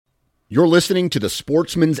You're listening to the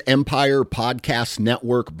Sportsman's Empire Podcast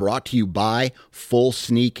Network, brought to you by Full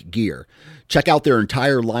Sneak Gear. Check out their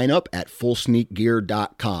entire lineup at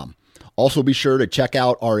fullsneakgear.com. Also be sure to check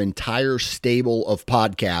out our entire stable of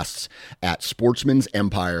podcasts at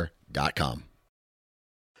sportsmansempire.com.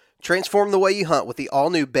 Transform the way you hunt with the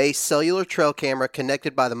all-new Base cellular trail camera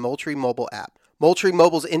connected by the Moultrie mobile app. Moultrie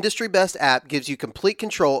Mobile's industry-best app gives you complete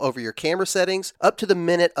control over your camera settings,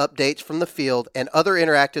 up-to-the-minute updates from the field, and other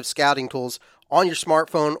interactive scouting tools on your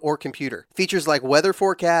smartphone or computer. Features like weather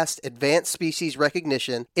forecast, advanced species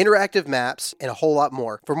recognition, interactive maps, and a whole lot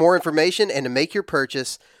more. For more information and to make your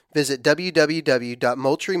purchase, visit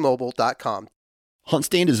www.moultriemobile.com.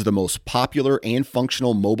 HuntStand is the most popular and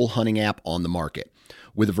functional mobile hunting app on the market.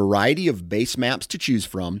 With a variety of base maps to choose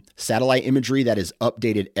from, satellite imagery that is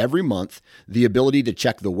updated every month, the ability to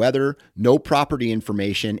check the weather, know property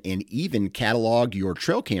information, and even catalog your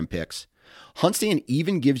trail cam pics, HuntStand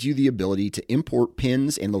even gives you the ability to import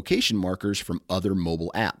pins and location markers from other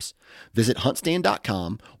mobile apps. Visit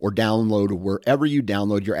huntstand.com or download wherever you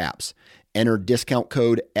download your apps. Enter discount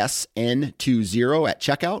code SN20 at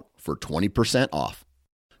checkout for 20% off.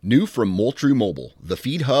 New from Moultrie Mobile, the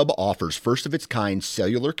Feed Hub offers first-of-its-kind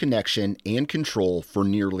cellular connection and control for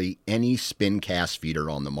nearly any spin cast feeder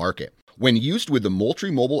on the market. When used with the Moultrie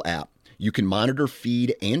Mobile app, you can monitor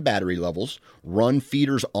feed and battery levels, run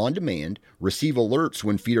feeders on demand, receive alerts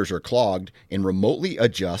when feeders are clogged, and remotely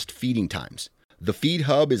adjust feeding times. The Feed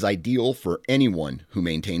Hub is ideal for anyone who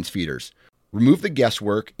maintains feeders. Remove the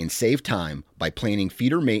guesswork and save time by planning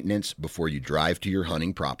feeder maintenance before you drive to your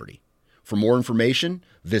hunting property. For more information,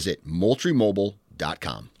 visit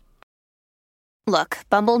moultriemobile.com. Look,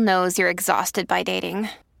 Bumble knows you're exhausted by dating.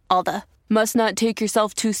 All the must not take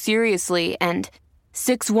yourself too seriously and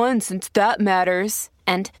 6'1" since that matters.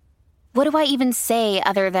 And what do I even say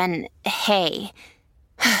other than hey?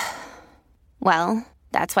 Well,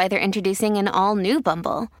 that's why they're introducing an all-new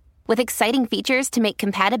Bumble with exciting features to make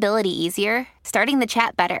compatibility easier, starting the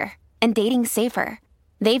chat better, and dating safer.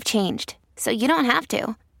 They've changed, so you don't have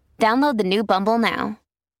to. Download the new Bumble now.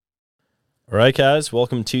 All right, guys,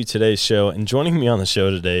 welcome to today's show. And joining me on the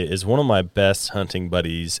show today is one of my best hunting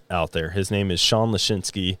buddies out there. His name is Sean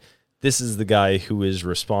Lashinsky. This is the guy who is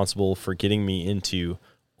responsible for getting me into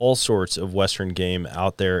all sorts of Western game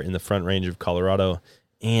out there in the Front Range of Colorado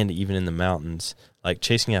and even in the mountains, like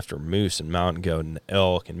chasing after moose and mountain goat and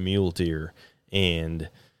elk and mule deer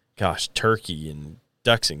and, turkey and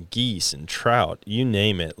ducks and geese and trout, you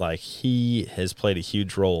name it. Like, he has played a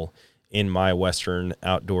huge role in my Western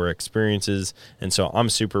outdoor experiences. And so I'm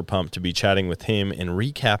super pumped to be chatting with him and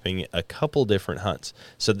recapping a couple different hunts.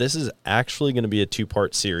 So this is actually going to be a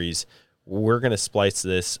two-part series. We're going to splice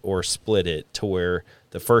this or split it to where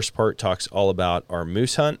the first part talks all about our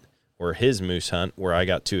moose hunt or his moose hunt, where I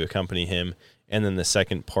got to accompany him. And then the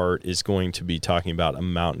second part is going to be talking about a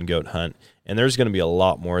mountain goat hunt. And there's going to be a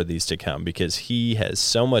lot more of these to come because he has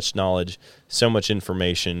so much knowledge, so much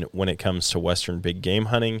information when it comes to Western big game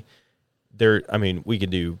hunting. We could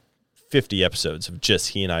do 50 episodes of just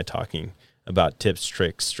he and I talking about tips,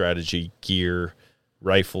 tricks, strategy, gear,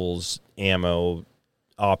 rifles, ammo,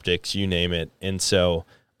 optics, you name it. And so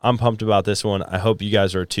I'm pumped about this one. I hope you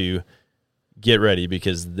guys are too. Get ready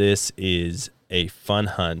because this is a fun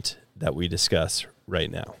hunt that we discuss right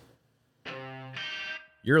now.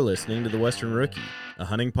 You're listening to The Western Rookie, a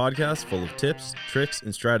hunting podcast full of tips, tricks,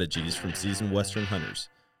 and strategies from seasoned Western hunters.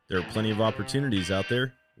 There are plenty of opportunities out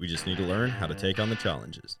there. We just need to learn how to take on the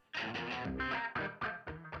challenges.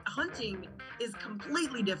 Hunting is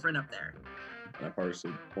completely different up there. I've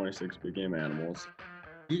harvested 26 big game animals.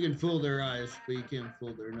 You can fool their eyes, but you can't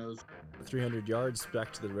fool their nose. 300 yards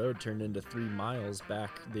back to the road turned into 3 miles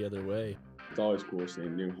back the other way. It's always cool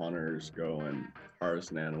seeing new hunters go and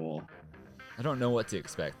harvest an animal. I don't know what to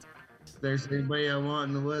expect. If there's anybody I want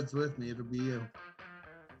in the woods with me, it'll be you.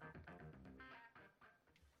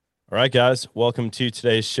 All right, guys, welcome to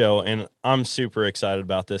today's show. And I'm super excited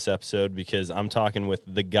about this episode because I'm talking with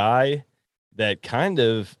the guy that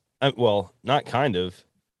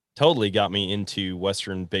totally got me into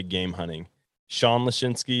Western big game hunting. Sean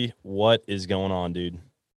Lashinsky, what is going on, dude?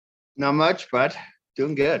 Not much, but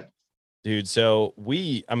doing good. Dude, so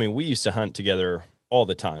we used to hunt together all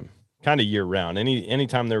the time, kind of year round.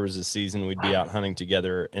 Anytime there was a season, we'd be out hunting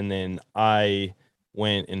together. And then I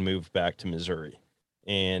went and moved back to Missouri.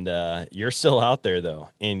 And you're still out there though,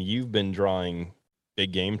 and you've been drawing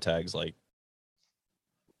big game tags like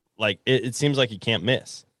it seems like you can't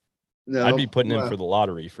miss. No, I'd be putting in for the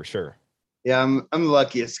lottery for sure. Yeah, I'm the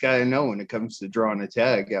luckiest guy I know when it comes to drawing a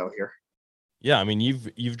tag out here. Yeah, I mean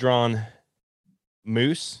you've drawn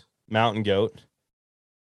moose, mountain goat,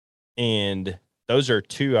 And those are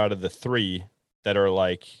 2 out of the 3 that are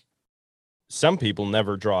like, some people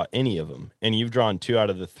never draw any of them. And you've drawn 2 out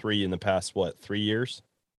of the 3 in the past, 3 years?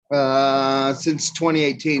 Since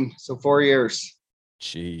 2018. So 4 years.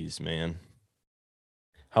 Jeez, man.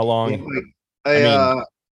 How long? Yeah,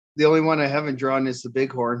 the only one I haven't drawn is the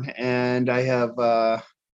bighorn, and I have I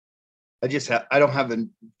don't have a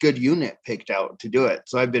good unit picked out to do it.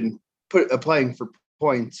 So I've been applying for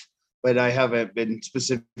points, but I haven't been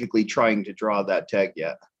specifically trying to draw that tag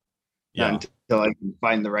yet. Yeah. Not until I can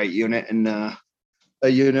find the right unit, and a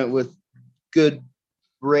unit with good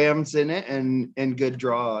rams in it and good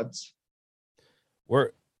draw odds.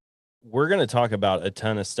 We're going to talk about a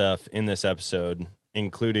ton of stuff in this episode,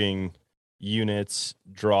 including units,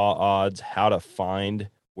 draw odds, how to find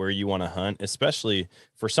where you want to hunt, especially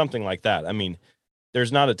for something like that. I mean,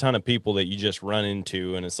 there's not a ton of people that you just run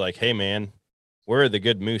into and it's like, hey man, where are the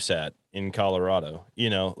good moose at in Colorado? You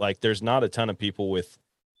know, like there's not a ton of people with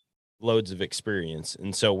loads of experience.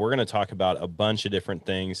 And so we're going to talk about a bunch of different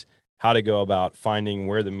things, how to go about finding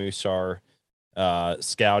where the moose are,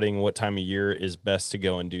 scouting, what time of year is best to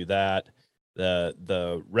go and do that,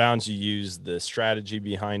 the rounds you use, the strategy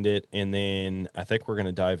behind it, and then I think we're going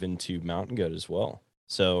to dive into mountain goat as well.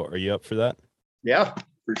 So are you up for that? Yeah,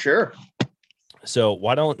 for sure. So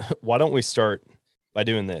why don't we start by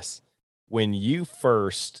doing this? When you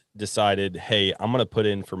first decided, hey, I'm going to put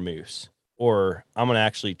in for moose, or I'm going to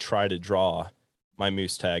actually try to draw my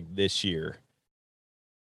moose tag this year,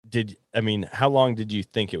 how long did you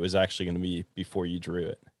think it was actually going to be before you drew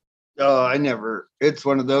it? Oh, it's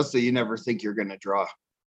one of those that you never think you're going to draw.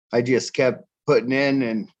 I just kept putting in,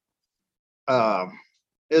 and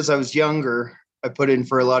as I was younger, I put in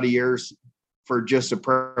for a lot of years for just a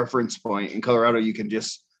preference point. In Colorado, you can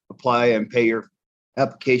just apply and pay your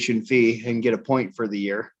application fee and get a point for the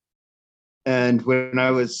year. And when I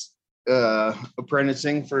was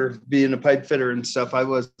apprenticing for being a pipe fitter and stuff, I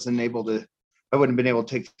wouldn't have been able to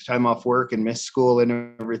take time off work and miss school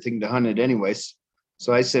and everything to hunt it anyways.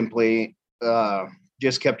 So I simply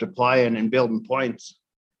just kept applying and building points.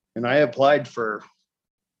 And I applied for, I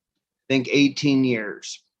think, 18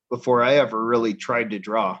 years before I ever really tried to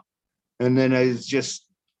draw. And then I was just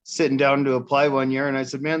sitting down to apply one year, and I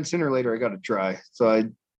said, man, sooner or later I got to try. So I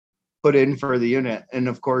put in for the unit. And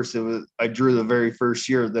of course, I drew the very first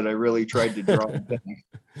year that I really tried to draw.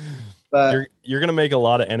 But you're going to make a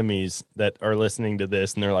lot of enemies that are listening to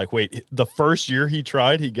this, and they're like, wait, the first year he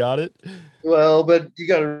tried, he got it? Well, but you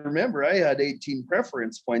got to remember, I had 18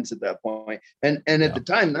 preference points at that point. And at the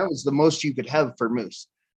time, that was the most you could have for moose.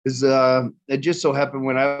 Because it just so happened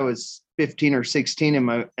when I was 15 or 16,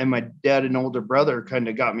 and my dad and older brother kind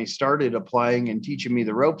of got me started applying and teaching me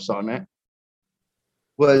the ropes on it,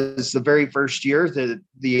 was the very first year that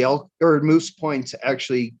the elk or moose points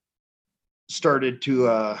actually started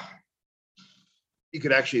to you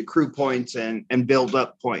could actually accrue points and build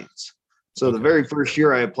up points. So the very first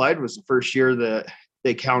year I applied was the first year that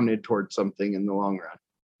they counted towards something in the long run.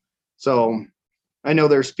 So I know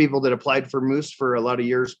there's people that applied for moose for a lot of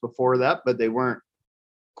years before that, but they weren't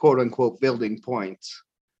quote unquote building points.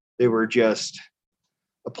 They were just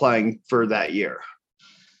applying for that year.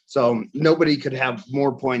 So nobody could have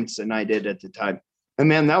more points than I did at the time. And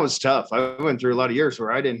man, that was tough. I went through a lot of years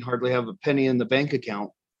where I didn't hardly have a penny in the bank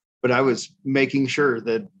account, but I was making sure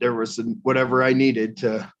that there was whatever I needed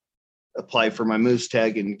to apply for my moose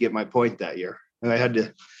tag and get my point that year. And I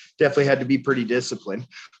definitely had to be pretty disciplined,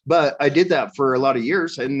 but I did that for a lot of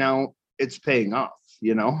years, and now it's paying off.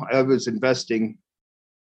 You know, I was investing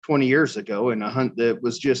 20 years ago in a hunt that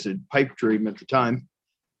was just a pipe dream at the time.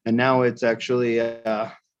 And now it's actually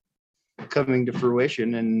coming to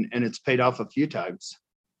fruition, and it's paid off a few times.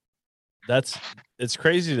 It's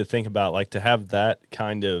crazy to think about, like, to have that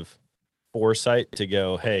kind of foresight to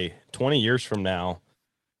go, hey, 20 years from now,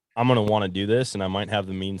 I'm going to want to do this, and I might have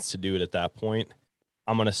the means to do it at that point.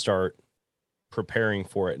 I'm going to start preparing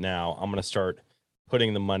for it now. I'm going to start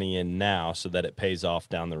putting the money in now so that it pays off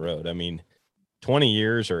down the road. I mean, 20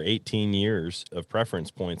 years or 18 years of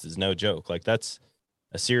preference points is no joke. Like, that's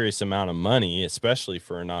a serious amount of money, especially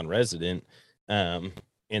for a non-resident. And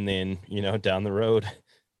then, you know, down the road,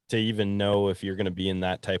 to even know if you're going to be in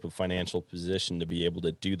that type of financial position to be able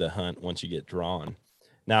to do the hunt once you get drawn.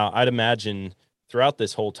 Now, I'd imagine throughout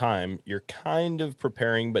this whole time, you're kind of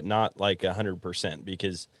preparing, but not like 100%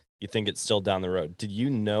 because you think it's still down the road. Did you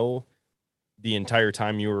know the entire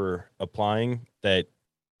time you were applying that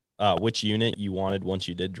which unit you wanted once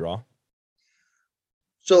you did draw?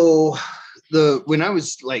 So when I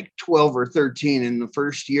was like 12 or 13, in the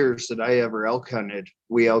first years that I ever elk hunted,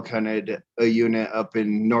 we elk hunted a unit up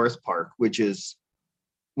in North Park, which is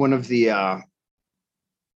one of the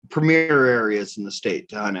premier areas in the state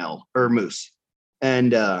to hunt elk or moose.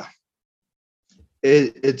 And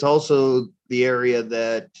it's also the area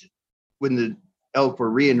that when the elk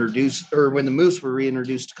were reintroduced, or when the moose were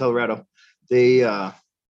reintroduced to Colorado, they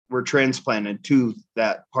were transplanted to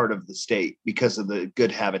that part of the state because of the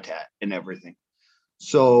good habitat and everything.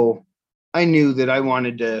 So I knew that I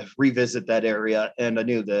wanted to revisit that area, and I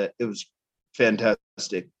knew that it was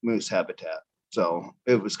fantastic moose habitat. So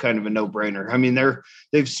it was kind of a no-brainer. I mean,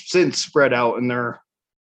 they've since spread out, and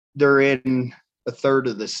they're in a third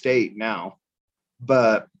of the state now.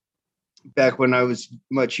 But back when I was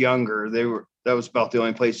much younger, that was about the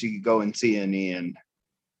only place you could go and see any. And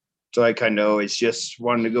so I kind of always just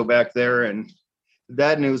wanted to go back there, and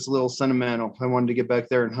it was a little sentimental. I wanted to get back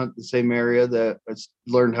there and hunt the same area that I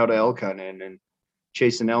learned how to elk hunt in and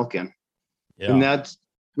chase an elk in. Yeah. And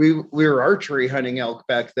we were archery hunting elk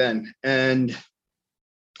back then. And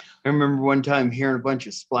I remember one time hearing a bunch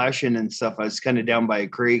of splashing and stuff. I was kind of down by a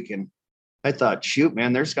creek, and I thought, shoot,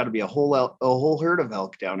 man, there's got to be a whole herd of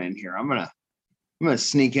elk down in here. I'm gonna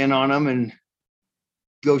sneak in on them and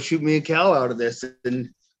go shoot me a cow out of this. And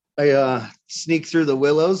I sneaked through the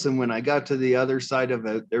willows, and when I got to the other side of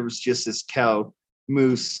it, there was just this cow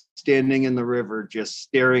moose standing in the river, just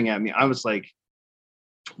staring at me. I was like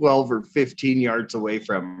 12 or 15 yards away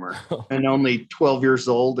from her, and only 12 years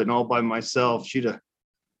old and all by myself. She'd have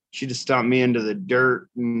stomped me into the dirt,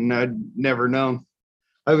 and I'd never known.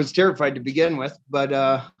 I was terrified to begin with, but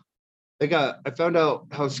I found out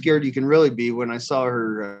how scared you can really be when I saw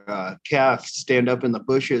her calf stand up in the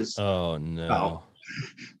bushes. Oh no.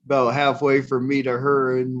 About halfway from me to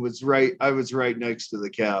her, and I was right next to the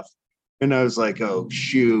calf, and I was like, oh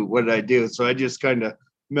shoot, what did I do? So I just kind of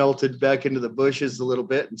melted back into the bushes a little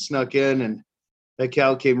bit and snuck in, and that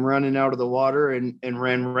cow came running out of the water and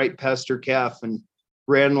ran right past her calf and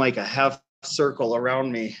ran like a half circle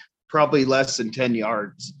around me, probably less than 10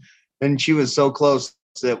 yards. And she was so close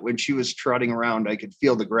that when she was trotting around, I could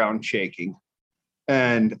feel the ground shaking.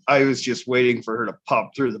 And I was just waiting for her to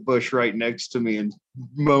pop through the bush right next to me and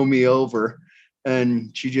mow me over.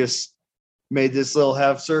 And she just made this little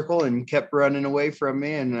half circle and kept running away from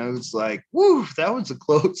me. And I was like, woo, that was a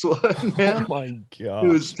close one, man. Oh my God. It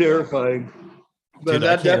was terrifying. But dude,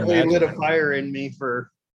 that definitely lit a fire in me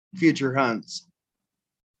for future hunts.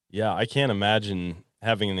 Yeah, I can't imagine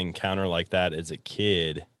having an encounter like that as a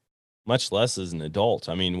kid, much less as an adult.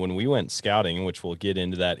 I mean, when we went scouting, which we'll get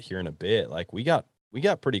into that here in a bit, like we got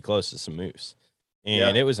pretty close to some moose,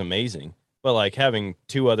 and It was amazing. But like having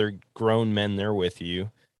two other grown men there with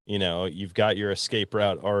you, you know, you've got your escape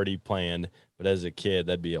route already planned, but as a kid,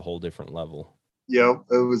 that'd be a whole different level. Yep,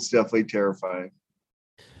 it was definitely terrifying.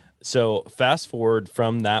 So fast forward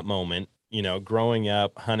from that moment, you know, growing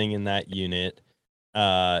up, hunting in that unit,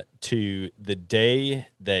 to the day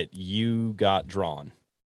that you got drawn.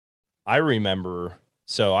 I remember,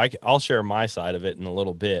 so I'll share my side of it in a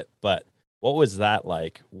little bit, but what was that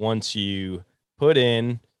like once you put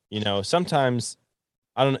in, you know, sometimes,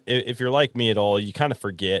 I don't know if you're like me at all, you kind of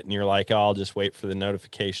forget and you're like, oh, I'll just wait for the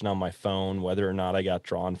notification on my phone, whether or not I got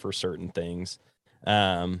drawn for certain things.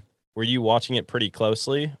 Were you watching it pretty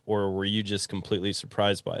closely, or were you just completely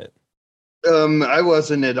surprised by it? I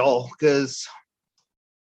wasn't at all, because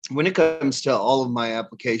when it comes to all of my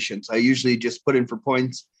applications, I usually just put in for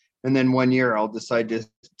points. And then one year I'll decide to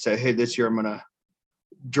say, hey, this year I'm going to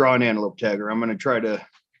draw an antelope tag, or I'm going to try to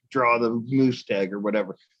draw the moose tag or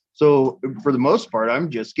whatever. So for the most part, I'm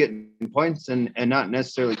just getting points and not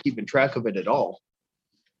necessarily keeping track of it at all.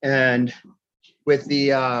 And with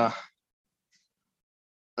the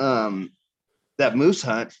that moose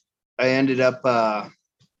hunt, I ended up I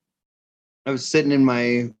was sitting in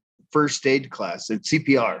my first aid class at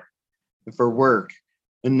CPR for work,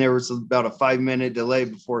 and there was about a 5-minute delay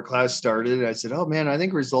before class started. And I said, oh man, I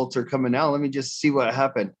think results are coming out. Let me just see what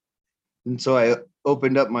happened. And so I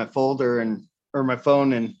opened up my folder or my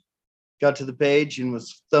phone and got to the page and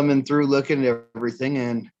was thumbing through, looking at everything.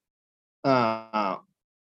 And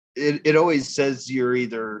it always says you're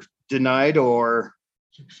either denied or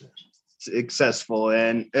successful.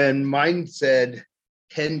 And mine said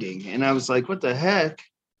pending. And I was like, what the heck?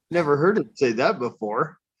 Never heard it say that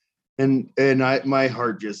before. And my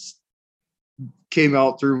heart just came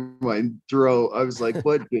out through my throat. I was like,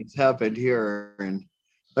 what just happened here? And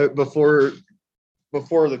before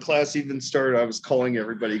the class even started, I was calling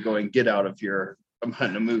everybody going, get out of here. I'm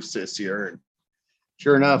hunting a moose this year. And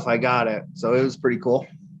sure enough, I got it. So it was pretty cool.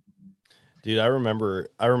 Dude, I remember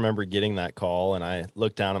getting that call, and I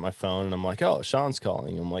looked down at my phone and I'm like, oh, Sean's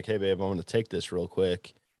calling. I'm like, hey babe, I'm going to take this real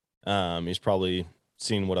quick. He's probably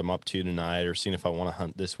seeing what I'm up to tonight or seeing if I want to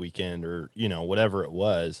hunt this weekend or, you know, whatever it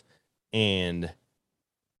was. And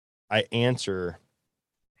I answer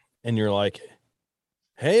and you're like,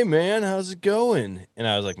 hey man, how's it going? And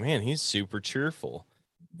I was like, man, he's super cheerful.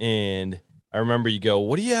 And I remember you go,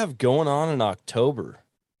 what do you have going on in October?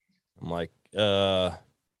 I'm like, dude, I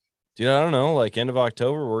don't know. Like end of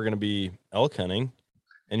October, we're going to be elk hunting.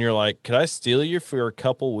 And you're like, could I steal you for a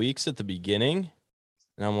couple weeks at the beginning?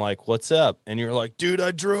 And I'm like, what's up? And you're like, dude,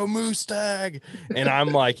 I drew a moose tag. And I'm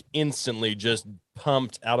like instantly just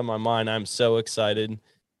pumped out of my mind. I'm so excited.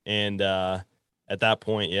 And at that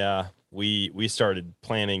point, yeah, we started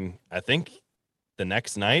planning. I think the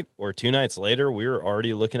next night or 2 nights later, we were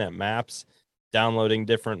already looking at maps, downloading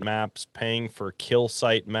different maps, paying for kill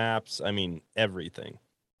site maps. I mean, everything.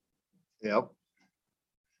 Yep.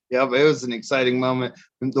 Yep. It was an exciting moment.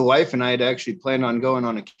 The wife and I had actually planned on going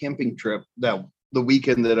on a camping trip the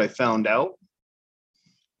weekend that I found out.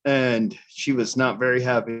 And she was not very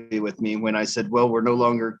happy with me when I said, well, we're no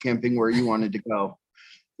longer camping where you wanted to go.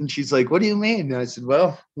 And she's like, what do you mean? And I said,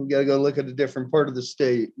 well, we got to go look at a different part of the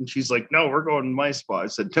state. And she's like, no, we're going to my spot. I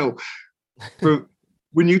said, no,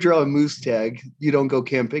 when you draw a moose tag, you don't go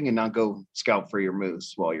camping and not go scout for your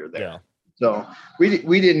moose while you're there. Yeah. So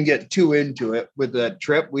we didn't get too into it with that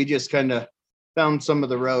trip. We just kind of found some of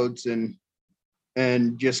the roads and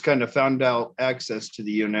just kind of found out access to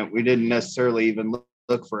the unit. We didn't necessarily even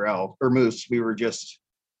look for elk or moose. We were just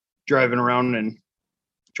driving around and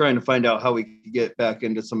trying to find out how we could get back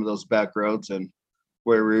into some of those back roads and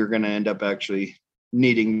where we were going to end up actually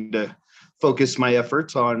needing to focus my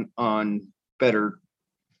efforts on better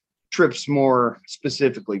trips, more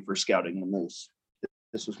specifically for scouting the moose.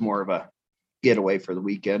 This was more of a getaway for the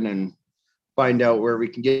weekend and find out where we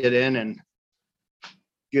can get in and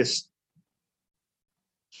just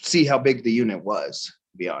see how big the unit was,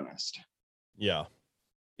 to be honest. Yeah.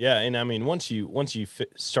 Yeah. And I mean, once you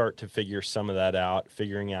start to figure some of that out,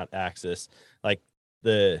 figuring out access, like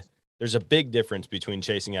there's a big difference between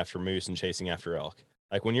chasing after moose and chasing after elk.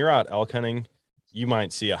 Like when you're out elk hunting, you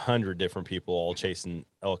might see 100 different people all chasing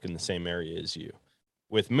elk in the same area as you.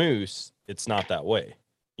 With moose, it's not that way.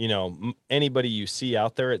 You know, anybody you see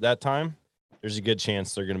out there at that time, there's a good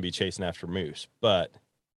chance they're going to be chasing after moose, but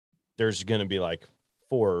there's going to be like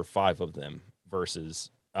 4 or 5 of them versus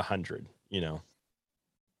 100, you know?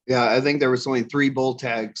 Yeah. I think there was only 3 bull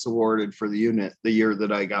tags awarded for the unit the year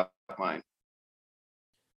that I got mine.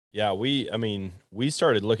 Yeah. We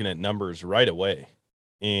started looking at numbers right away,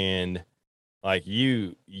 and like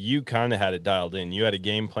you kind of had it dialed in. You had a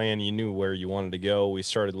game plan. You knew where you wanted to go. We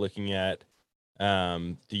started looking at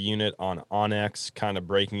the unit on Onyx, kind of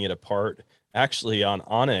breaking it apart. Actually, on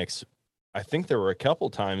Onyx, I think there were a couple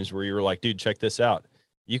times where you were like, dude, check this out.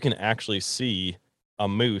 You can actually see a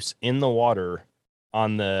moose in the water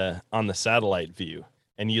on the satellite view.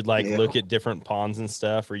 And you'd look at different ponds and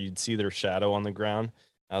stuff, or you'd see their shadow on the ground.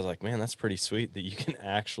 I was like, man, that's pretty sweet that you can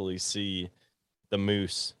actually see the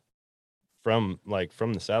moose from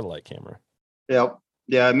the satellite camera. Yep.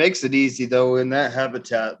 Yeah, it makes it easy though in that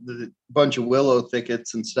habitat, the bunch of willow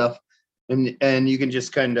thickets and stuff, and you can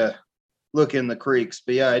just kind of look in the creeks.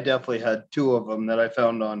 But yeah, I definitely had 2 of them that I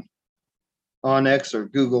found on Onyx or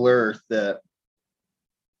Google Earth that,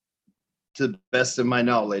 to the best of my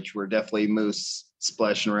knowledge, were definitely moose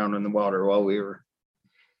splashing around in the water while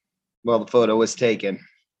the photo was taken.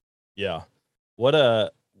 Yeah. What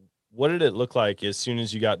did it look like as soon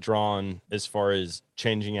as you got drawn as far as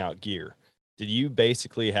changing out gear? Did you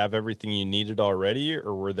basically have everything you needed already,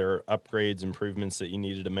 or were there upgrades, improvements that you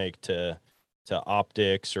needed to make to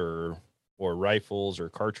optics or rifles or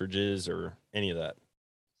cartridges or any of that?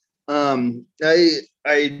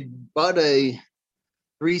 I bought a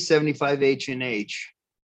 375 H&H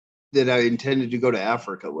that I intended to go to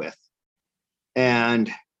Africa with.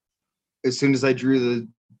 And as soon as I drew the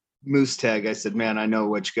moose tag, I said, man, I know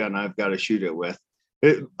which gun I've got to shoot it with.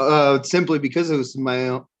 Simply because it was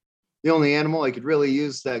the only animal I could really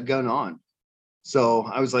use that gun on. So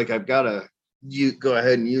I was like, I've got to go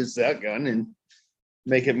ahead and use that gun and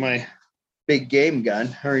make it my big game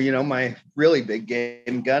gun, or, my really big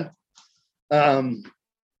game gun.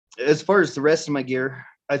 As far as the rest of my gear,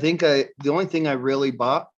 I think the only thing I really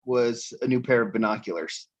bought was a new pair of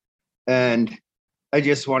binoculars. And I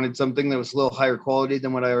just wanted something that was a little higher quality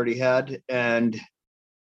than what I already had. And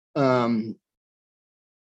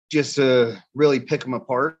just to really pick them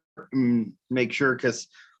apart and make sure, because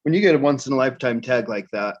when you get a once in a lifetime tag like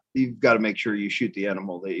that, you've got to make sure you shoot the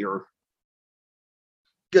animal that you're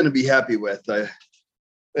going to be happy with. I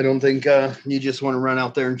don't think you just want to run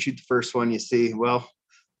out there and shoot the first one you see. Well,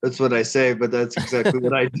 That's what I say, but that's exactly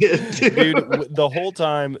what I did. Dude, the whole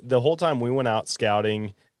time we went out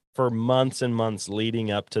scouting for months and months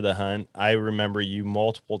leading up to the hunt, I remember you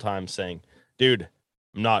multiple times saying, dude,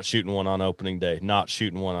 I'm not shooting one on opening day, not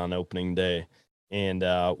shooting one on opening day. And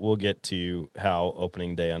we'll get to how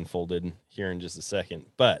opening day unfolded here in just a second.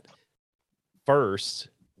 But first,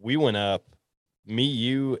 we went up, me,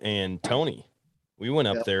 you, and Tony. We went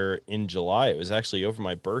up there in July. It was actually over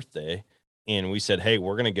my birthday. And we said, hey,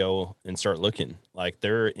 we're going to go and start looking. Like,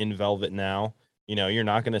 they're in velvet now. You know, you're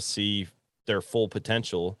not going to see their full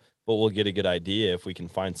potential, but we'll get a good idea if we can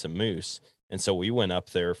find some moose. And so we went up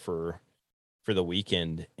there for the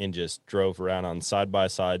weekend and just drove around on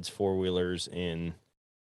side-by-sides, four-wheelers, and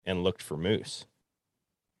looked for moose.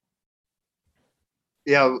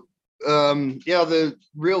 Yeah. The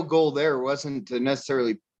real goal there wasn't to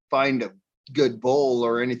necessarily find a good bull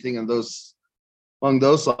or anything along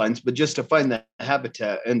those lines, but just to find that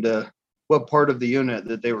habitat and what part of the unit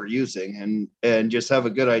that they were using, and just have a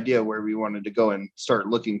good idea where we wanted to go and start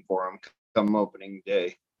looking for them come opening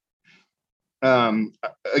day.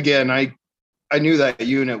 Again, I knew that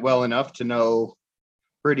unit well enough to know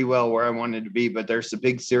pretty well where I wanted to be, but there's a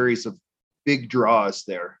big series of big draws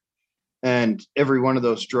there. And every one of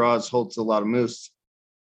those draws holds a lot of moose.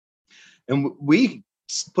 And we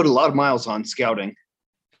put a lot of miles on scouting,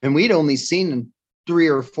 and we'd only seen 3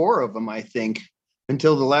 or 4 of them, I think,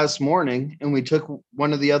 until the last morning. And we took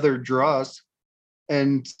one of the other draws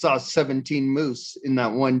and saw 17 moose in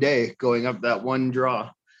that one day going up that one draw.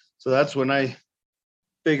 So that's when I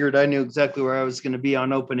figured I knew exactly where I was going to be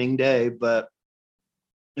on opening day. But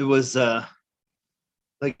it was,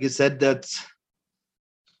 like I said,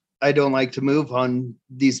 I don't like to move on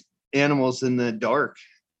these animals in the dark.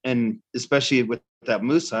 And especially with that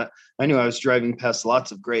moose hunt, I knew I was driving past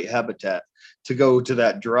lots of great habitat to go to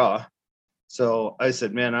that draw. So I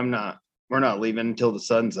said, man, we're not leaving until the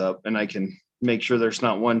sun's up, and I can make sure there's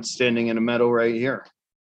not one standing in a meadow right here.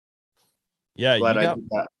 Yeah.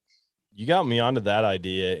 You got me onto that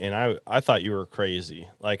idea, and I thought you were crazy.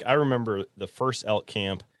 Like, I remember the first elk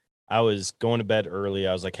camp, I was going to bed early.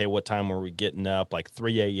 I was like, hey, what time were we getting up? Like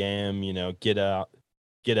 3 a.m., get up,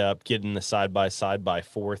 get in the side-by-side by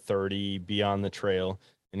 4:30, be on the trail.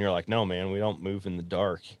 And you're like, no, man, we don't move in the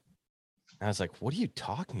dark. And I was like, what are you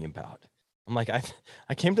talking about? I'm like,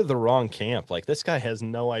 I came to the wrong camp. Like, this guy has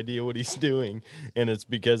no idea what he's doing. And it's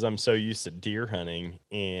because I'm so used to deer hunting.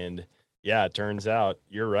 And yeah, it turns out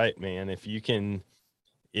you're right, man. If you can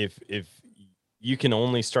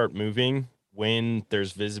only start moving when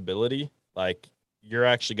there's visibility, like, you're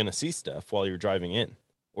actually going to see stuff while you're driving in,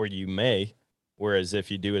 or you may. Whereas if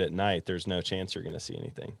you do it at night, there's no chance you're going to see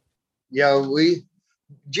anything. Yeah, we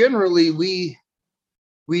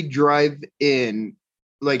drive in,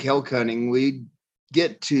 like elk hunting. We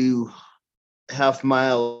get to half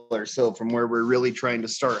mile or so from where we're really trying to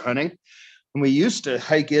start hunting. And we used to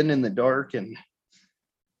hike in the dark, and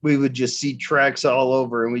we would just see tracks all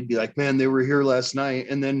over, and we'd be like, man, they were here last night.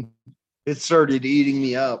 And then it started eating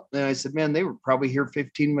me up. And I said, man, they were probably here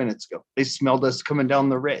 15 minutes ago. They smelled us coming down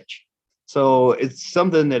the ridge. So it's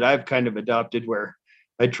something that I've kind of adopted, where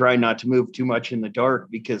I try not to move too much in the dark,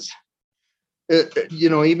 because,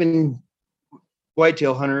 even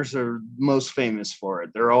whitetail hunters are most famous for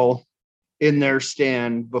it. They're all in their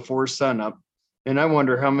stand before sunup. And I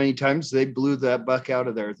wonder how many times they blew that buck out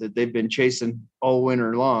of there that they've been chasing all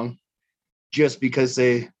winter long, just because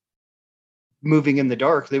moving in the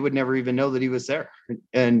dark, they would never even know that he was there.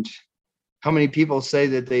 And how many people say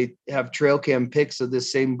that they have trail cam pics of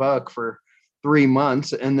this same buck for 3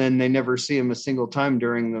 months, and then they never see him a single time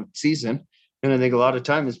during the season? And I think a lot of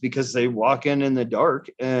time is because they walk in the dark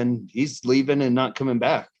and he's leaving and not coming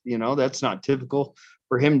back. That's not typical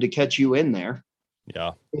for him to catch you in there.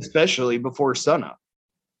 Yeah. Especially before sunup.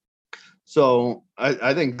 So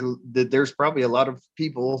I think that there's probably a lot of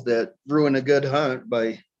people that ruin a good hunt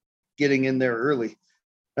by getting in there early.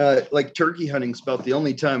 Like turkey hunting's about the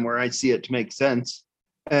only time where I see it to make sense.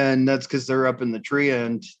 And that's because they're up in the tree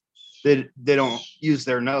and they don't use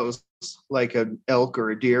their nose like an elk or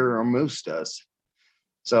a deer or a moose does.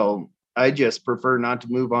 So I just prefer not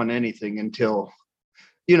to move on anything until,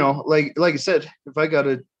 like I said, if I got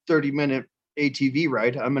a 30-minute ATV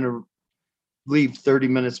ride, I'm going to leave 30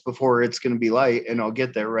 minutes before it's going to be light, and I'll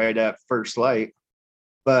get there right at first light.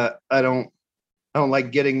 But I don't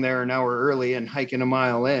like getting there an hour early and hiking a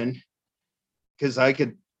mile in, because I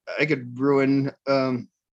could ruin,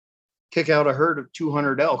 kick out a herd of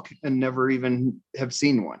 200 elk and never even have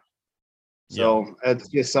seen one. So That's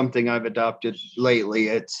just something I've adopted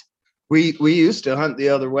lately. We used to hunt the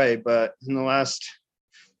other way, but in the last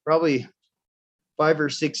probably 5 or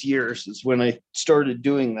 6 years is when I started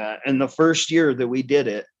doing that. And the first year that we did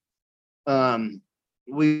it,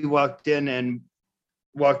 we walked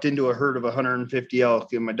into a herd of 150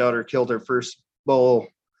 elk, and my daughter killed her first bull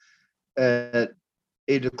at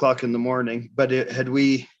 8:00 in the morning. But if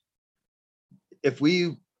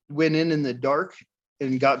we went in the dark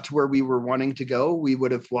and got to where we were wanting to go, we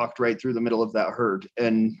would have walked right through the middle of that herd,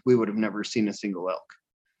 and we would have never seen a single elk.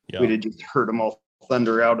 Yeah. We'd have just heard them all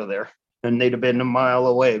thunder out of there, and they'd have been a mile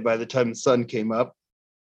away by the time the sun came up,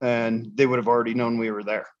 and they would have already known we were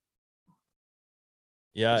there.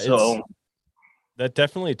 Yeah, So that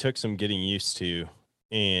definitely took some getting used to.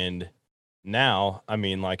 And now, I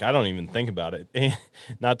mean, like, I don't even think about it.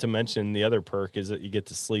 Not to mention the other perk is that you get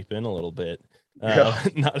to sleep in a little bit,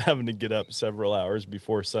 not having to get up several hours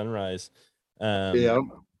before sunrise. Yeah.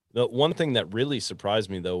 The one thing that really surprised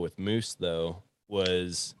me, though, with moose, though,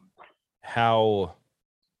 was how,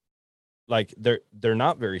 like, they're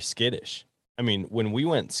not very skittish. I mean, when we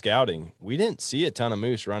went scouting, we didn't see a ton of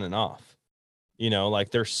moose running off. You know, like,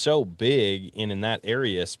 they're so big, and in that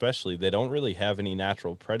area especially, they don't really have any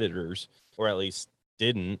natural predators, or at least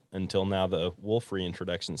didn't until now the wolf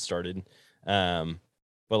reintroduction started. But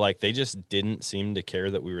like, they just didn't seem to care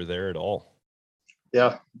that we were there at all.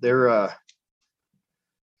 Yeah, they're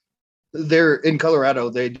in Colorado.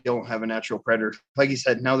 They don't have a natural predator. Like you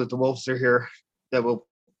said, now that the wolves are here, that will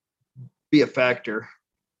be a factor.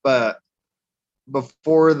 But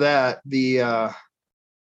before that,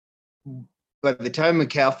 by the time the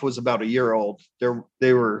calf was about a year old,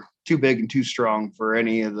 they were too big and too strong for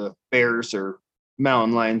any of the bears or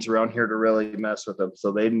mountain lions around here to really mess with them.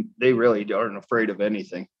 So they really aren't afraid of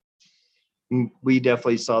anything. We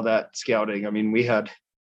definitely saw that scouting. I mean, we had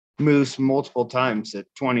moose multiple times at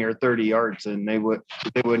 20 or 30 yards, and they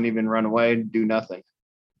wouldn't even run away and do nothing.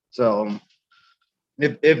 So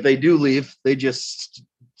if they do leave, they just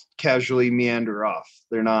casually meander off.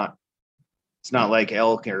 It's not like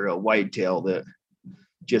elk or a whitetail that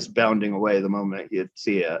just bounding away the moment you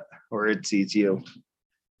see it or it sees you.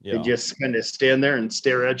 Yeah. They just kind of stand there and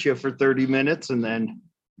stare at you for 30 minutes and then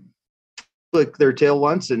flick their tail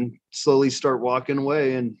once and slowly start walking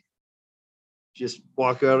away and just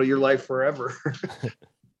walk out of your life forever.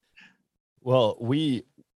 Well, me,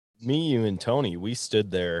 you, and Tony, we stood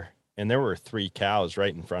there, and there were 3 cows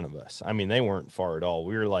right in front of us. I mean, they weren't far at all.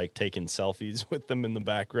 We were like taking selfies with them in the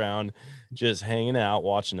background, just hanging out,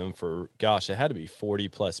 watching them for, gosh, it had to be 40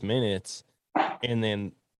 plus minutes. And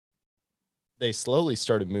then they slowly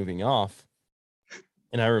started moving off.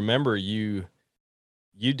 And I remember you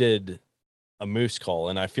did a moose call,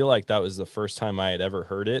 and I feel like that was the first time I had ever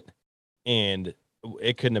heard it. And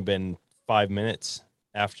it couldn't have been 5 minutes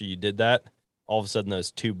after you did that. All of a sudden,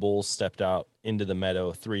 those 2 bulls stepped out into the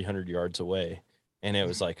meadow 300 yards away. And it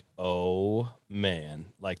was like, oh, man,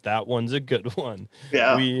 like, that one's a good one.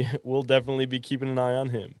 Yeah. We will definitely be keeping an eye on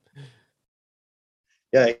him.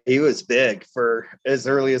 Yeah, he was big for as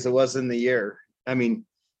early as it was in the year. I mean,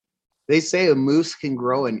 they say a moose can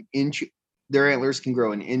grow an inch. Their antlers can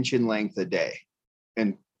grow an inch in length a day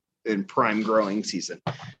in prime growing season.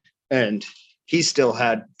 And he still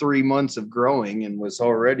had 3 months of growing and was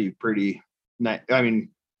already pretty nice. I mean,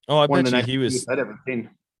 I bet you he was I'd ever seen.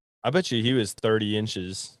 I bet you he was 30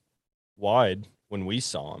 inches wide when we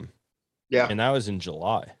saw him. Yeah. And that was in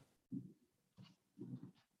July.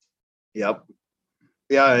 Yep.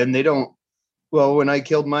 Yeah. And when I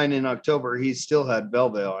killed mine in October, he still had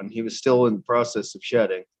velvet on. He was still in the process of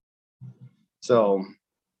shedding. So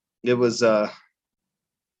it was,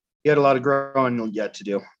 he had a lot of growing yet to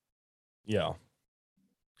do. Yeah.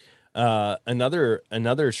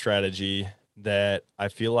 Another strategy that I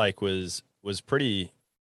feel like was pretty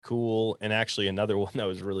cool, and actually another one that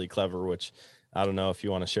was really clever, which I don't know if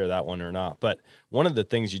you want to share that one or not, but one of the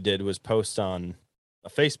things you did was post on a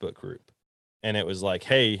Facebook group, and it was like,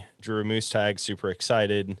 hey, drew a moose tag, super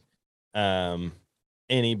excited.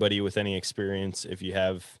 Anybody with any experience, if you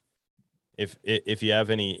have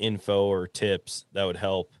any info or tips that would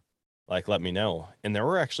help, like, let me know. And there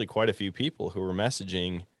were actually quite a few people who were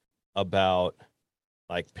messaging about,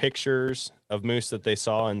 like, pictures of moose that they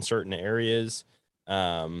saw in certain areas,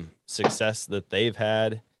 success that they've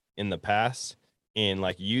had in the past, and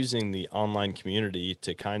like using the online community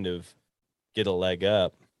to kind of get a leg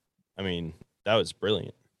up. I mean, that was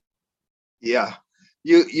brilliant. Yeah.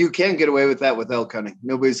 You can't get away with that with elk hunting.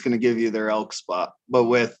 Nobody's going to give you their elk spot. But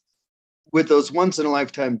with those once in a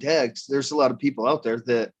lifetime tags, there's a lot of people out there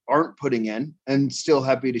that aren't putting in and still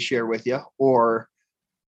happy to share with you, or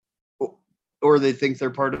they think they're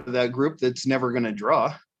part of that group that's never going to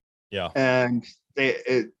draw. Yeah. And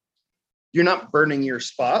you're not burning your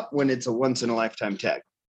spot when it's a once in a lifetime tag,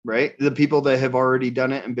 right? The people that have already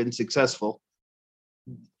done it and been successful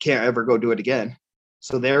can't ever go do it again.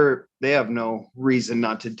 So they have no reason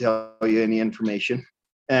not to tell you any information.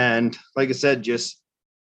 And like I said, just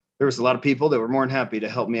there was a lot of people that were more than happy to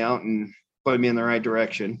help me out and point me in the right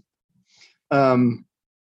direction.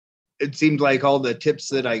 It seemed like all the tips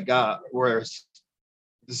that I got were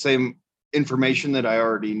the same information that I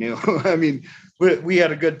already knew. I mean, we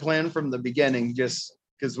had a good plan from the beginning just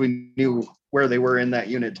because we knew where they were in that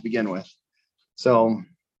unit to begin with. So,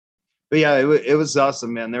 but yeah, it was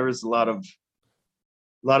awesome, man. There was a lot of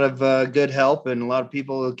good help and a lot of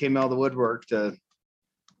people who came out of the woodwork to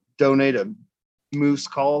donate a moose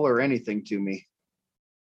call or anything to me.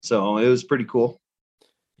 So it was pretty cool.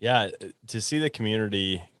 Yeah, to see the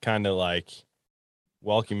community kind of like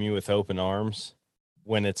welcome you with open arms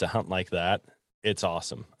when it's a hunt like that, it's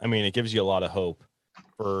awesome. I mean, it gives you a lot of hope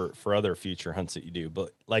for other future hunts that you do.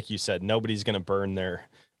 But like you said, nobody's going to burn their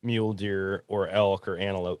mule deer or elk or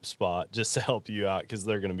antelope spot just to help you out because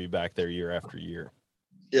they're going to be back there year after year.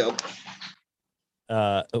 Yep.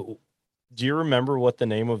 Do you remember what the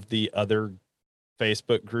name of the other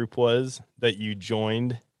Facebook group was that you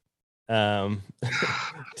joined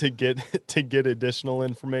to get additional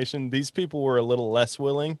information? These people were a little less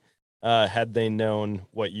willing had they known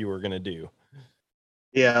what you were going to do.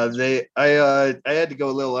 Yeah, I had to go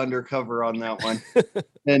a little undercover on that one.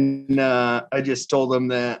 And I just told them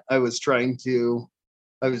that I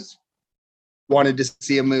wanted to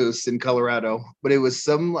see a moose in Colorado, but it was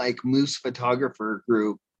some like moose photographer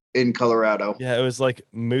group in Colorado. Yeah, it was like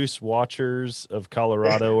Moose Watchers of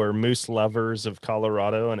Colorado or Moose Lovers of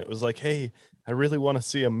Colorado. And it was like, hey, I really want to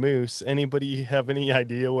see a moose. Anybody have any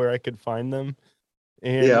idea where I could find them?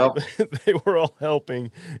 And yeah, they were all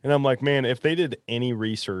helping. And I'm like, man, if they did any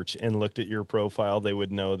research and looked at your profile, they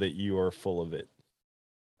would know that you are full of it.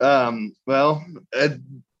 Well,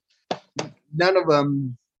 none of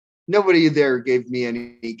them, nobody there gave me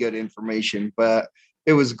any good information, but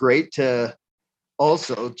it was great to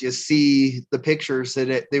also just see the pictures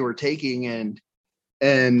that they were taking.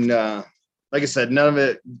 And like I said, none of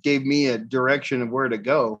it gave me a direction of where to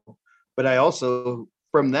go, but I also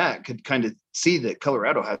from that could kind of see that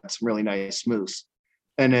Colorado had some really nice moose,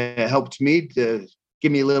 and it helped me to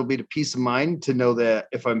give me a little bit of peace of mind to know that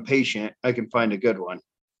if I'm patient, I can find a good one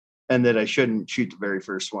and that I shouldn't shoot the very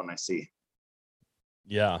first one I see.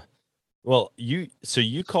 Yeah. Well, you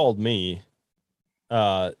called me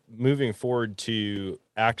moving forward to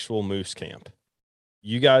actual moose camp.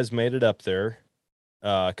 You guys made it up there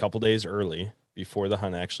a couple days early before the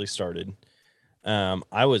hunt actually started.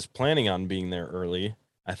 I was planning on being there early.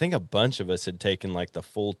 I think a bunch of us had taken like the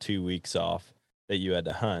full 2 weeks off that you had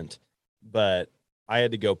to hunt, but I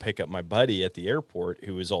had to go pick up my buddy at the airport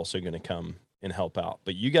who was also going to come and help out.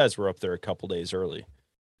 But you guys were up there a couple days early.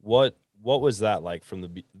 What was that like from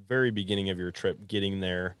the very beginning of your trip getting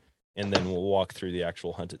there? And then we'll walk through the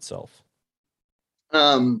actual hunt itself.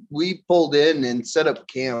 We pulled in and set up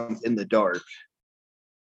camp in the dark,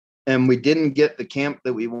 and we didn't get the camp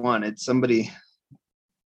that we wanted. Somebody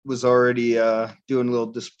was already doing a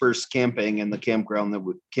little dispersed camping in the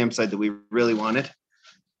campsite that we really wanted,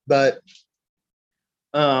 but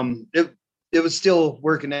it was still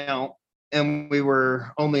working out, and we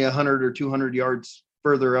were only 100 or 200 yards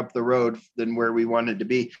further up the road than where we wanted to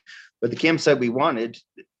be. But the campsite we wanted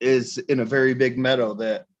is in a very big meadow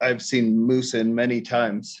that I've seen moose in many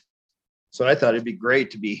times. So I thought it'd be great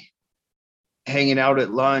to be hanging out at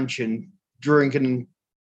lunch and drinking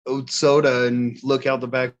oat soda and look out the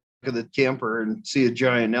back of the camper and see a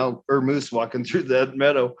giant elk or moose walking through that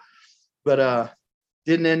meadow. But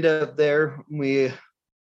didn't end up there.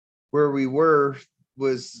 Where we were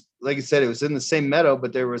was, like I said, it was in the same meadow,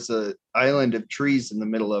 but there was an island of trees in the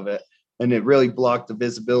middle of it. And it really blocked the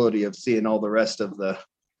visibility of seeing all the rest of the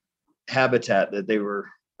habitat that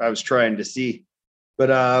I was trying to see.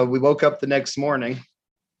 But we woke up the next morning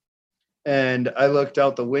and I looked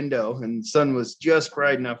out the window and the sun was just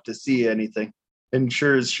bright enough to see anything. And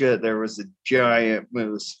sure as shit, there was a giant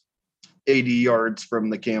moose 80 yards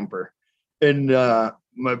from the camper. And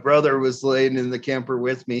my brother was laying in the camper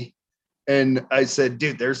with me. And I said,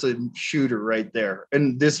 dude, there's a shooter right there.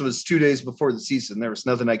 And this was 2 days before the season. There was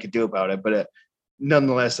nothing I could do about it. But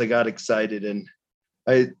nonetheless, I got excited. And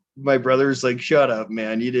my brother's like, shut up,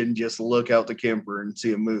 man. You didn't just look out the camper and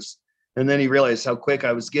see a moose. And then he realized how quick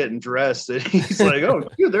I was getting dressed. And he's like, oh,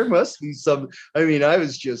 dude, there must be some. I mean, I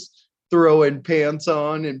was just throwing pants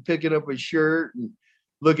on and picking up a shirt and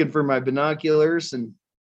looking for my binoculars. And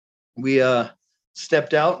we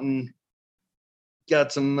stepped out and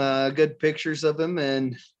got some good pictures of him,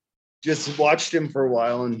 and just watched him for a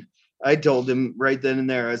while, and I told him right then and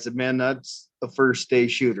there, I said, man, that's a first day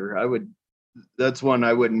shooter. That's one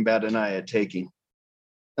I wouldn't bat an eye at taking.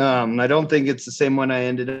 I don't think it's the same one I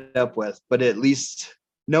ended up with, but at least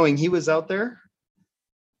knowing he was out there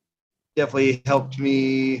definitely helped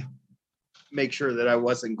me make sure that I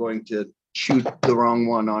wasn't going to shoot the wrong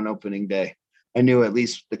one on opening day. I knew at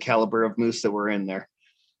least the caliber of moose that were in there.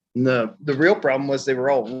 And the real problem was they were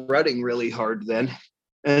all rutting really hard then.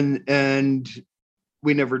 And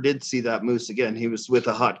we never did see that moose again. He was with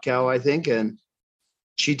a hot cow, I think, and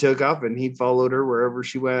she took off and he followed her wherever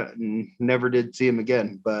she went and never did see him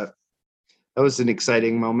again. But that was an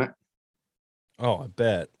exciting moment. Oh, I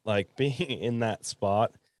bet. Like being in that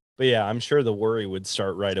spot. But yeah, I'm sure the worry would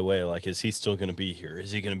start right away. Like, is he still going to be here?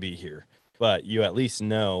 Is he going to be here? But you at least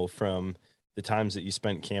know from the times that you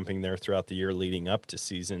spent camping there throughout the year leading up to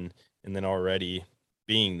season, and then already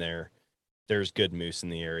being there, there's good moose in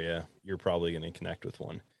the area. You're probably going to connect with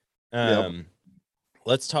one.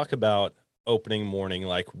 Let's talk about opening morning.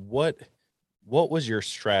 Like what was your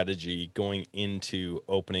strategy going into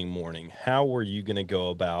opening morning? How were you going to go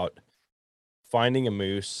about finding a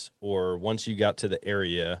moose, or once you got to the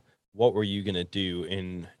area, what were you going to do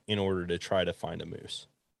in order to try to find a moose?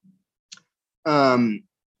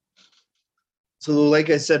 So like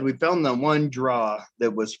I said, we found the one draw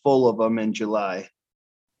that was full of them in July.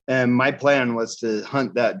 And my plan was to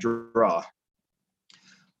hunt that draw.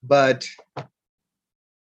 But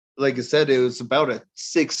like I said, it was about a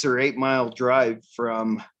 6 or 8 mile drive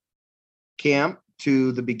from camp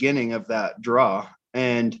to the beginning of that draw.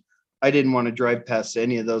 And I didn't want to drive past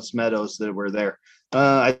any of those meadows that were there.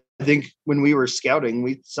 I think when we were scouting,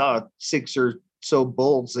 we saw 6 or so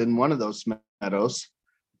bulls in one of those meadows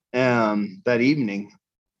that evening.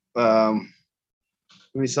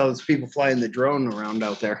 We saw those people flying the drone around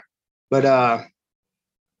out there. But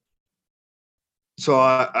so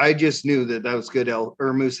I just knew that was good elk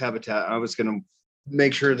or moose habitat. I was going to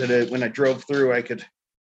make sure that when I drove through, I could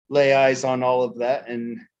lay eyes on all of that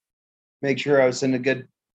and make sure I was in a good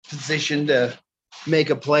position to make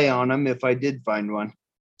a play on them if I did find one.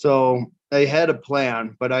 So I had a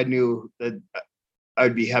plan, but I knew that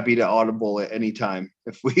I'd be happy to audible at any time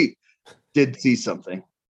if we did see something.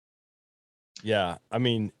 Yeah, I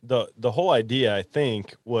mean the whole idea, I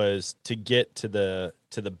think, was to get to the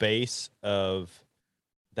base of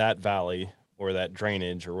that valley or that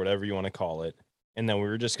drainage or whatever you want to call it, and then we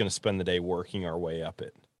were just going to spend the day working our way up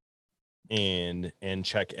it, and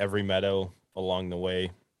check every meadow along the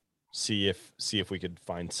way, see if we could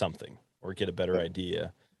find something or get a better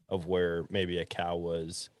idea of where maybe a cow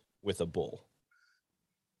was with a bull.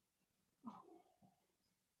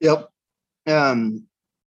 Yep. I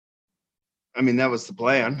mean, that was the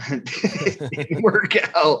plan. It didn't work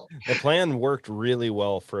out. The plan worked really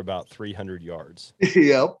well for about 300 yards.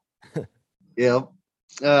 Yep. Yep.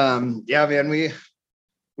 Yeah, man, we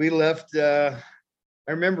left. I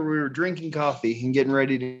remember we were drinking coffee and getting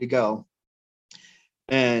ready to go.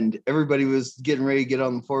 And everybody was getting ready to get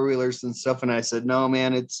on the 4-wheelers and stuff. And I said, no,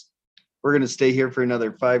 man, we're going to stay here for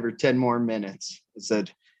another 5 or 10 more minutes. I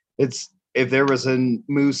said, if there was a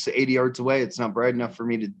moose 80 yards away, it's not bright enough for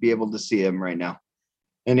me to be able to see him right now.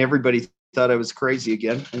 And everybody thought I was crazy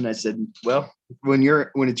again. And I said, well, when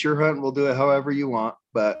it's your hunt, we'll do it however you want,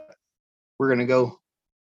 but we're going to go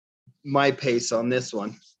my pace on this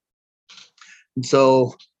one. And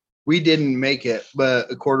so we didn't make it,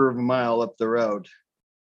 but a quarter of a mile up the road.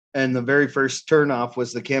 And the very first turnoff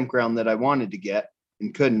was the campground that I wanted to get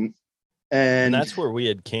and couldn't. And that's where we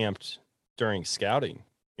had camped during scouting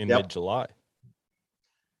in mid-July.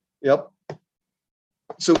 Yep.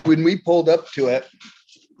 So when we pulled up to it,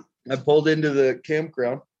 I pulled into the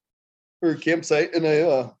campground or campsite, and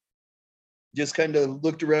I just kind of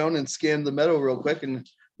looked around and scanned the meadow real quick. And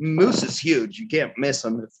moose is huge. You can't miss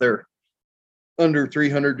them if they're under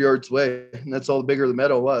 300 yards away. And that's all the bigger the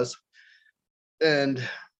meadow was. And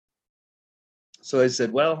so I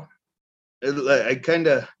said, well, I kind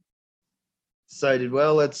of decided,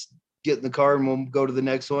 well, let's get in the car and we'll go to the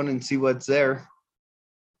next one and see what's there.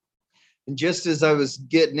 And just as I was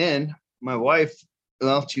getting in, my wife,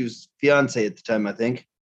 well, she was fiance at the time, I think,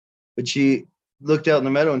 but she looked out in the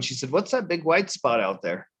meadow and she said, what's that big white spot out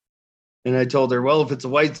there? And I told her, well, if it's a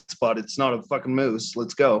white spot, it's not a fucking moose.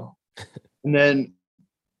 Let's go. And then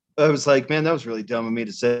I was like, man, that was really dumb of me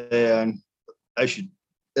to say. I should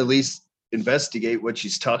at least investigate what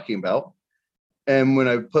she's talking about. And when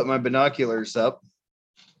I put my binoculars up,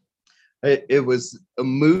 it was a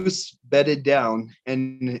moose bedded down.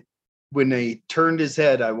 And when he turned his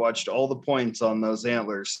head, I watched all the points on those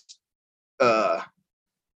antlers,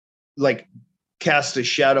 like cast a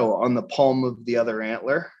shadow on the palm of the other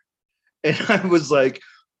antler. And I was like,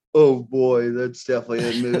 oh boy, that's definitely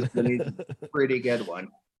a moose. And he's a pretty good one.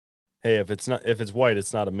 Hey, if it's white,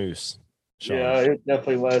 it's not a moose. Sean. Yeah, it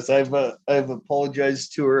definitely was. I've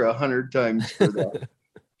apologized to her 100 times for that.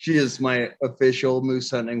 She is my official moose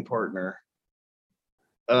hunting partner.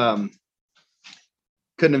 Couldn't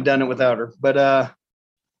have done it without her. But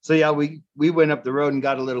so yeah, we went up the road and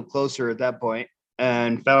got a little closer at that point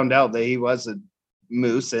and found out that he was a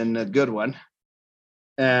moose and a good one.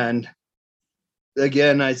 And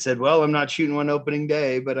again, I said, well, I'm not shooting one opening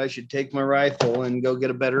day, but I should take my rifle and go get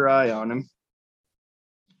a better eye on him.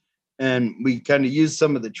 And we kind of used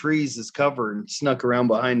some of the trees as cover and snuck around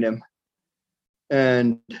behind him.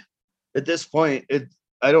 And at this point,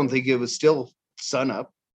 I don't think it was still sun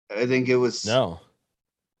up. I think it was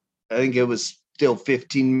still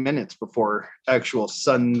 15 minutes before actual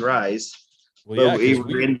sunrise. Well, we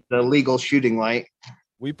were in the legal shooting light.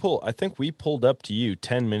 I think we pulled up to you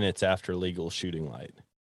 10 minutes after legal shooting light.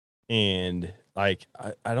 And like,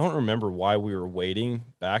 I don't remember why we were waiting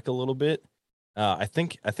back a little bit. I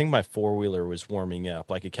think my 4-wheeler was warming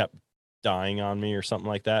up, like it kept dying on me or something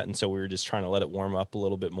like that. And so we were just trying to let it warm up a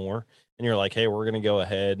little bit more. And you're like, hey, we're going to go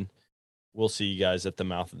ahead. We'll see you guys at the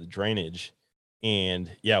mouth of the drainage. And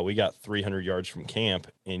yeah, we got 300 yards from camp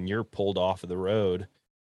and you're pulled off of the road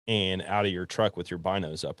and out of your truck with your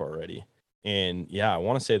binos up already. And yeah, I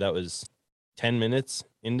want to say that was 10 minutes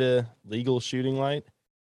into legal shooting light.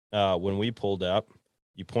 When we pulled up,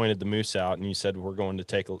 you pointed the moose out and you said, we're going to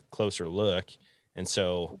take a closer look. And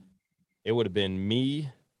so it would have been me,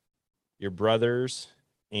 your brothers,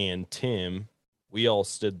 and Tim. We all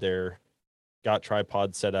stood there, got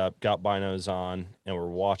tripod set up, got binos on, and we're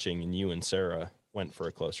watching, and you and Sarah went for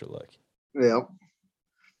a closer look. Yeah.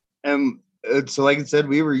 So like I said,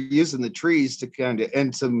 we were using the trees to kind of,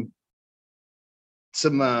 and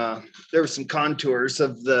there were some contours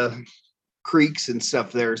of the creeks and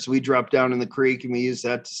stuff there. So we dropped down in the creek and we used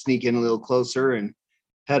that to sneak in a little closer and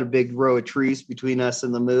had a big row of trees between us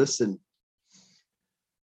and the moose. And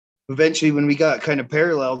eventually when we got kind of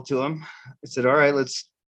parallel to him, I said, all right, let's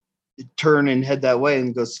turn and head that way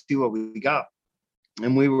and go see what we got.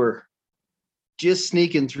 And we were just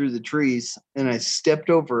sneaking through the trees and I stepped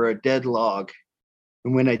over a dead log.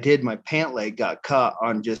 And when I did, my pant leg got caught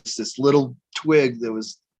on just this little twig that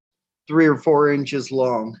was 3 or 4 inches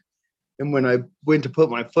long. And when I went to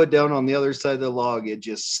put my foot down on the other side of the log, it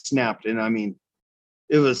just snapped. And I mean,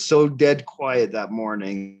 it was so dead quiet that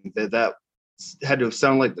morning that had to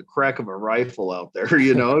sound like the crack of a rifle out there,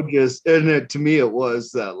 you know, to me, it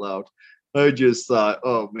was that loud. I just thought,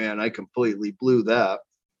 oh man, I completely blew that.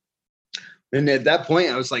 And at that point,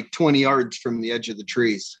 I was like 20 yards from the edge of the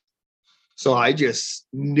trees. So I just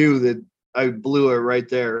knew that I blew it right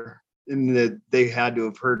there and that they had to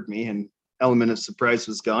have heard me and element of surprise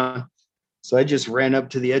was gone. So I just ran up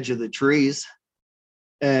to the edge of the trees.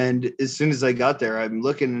 And as soon as I got there, I'm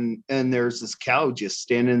looking and there's this cow just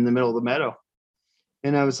standing in the middle of the meadow.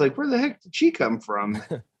 And I was like, where the heck did she come from?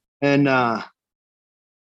 And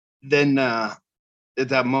then at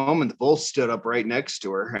that moment, the bull stood up right next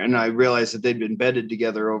to her. And I realized that they'd been bedded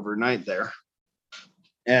together overnight there.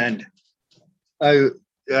 And I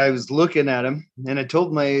was looking at him and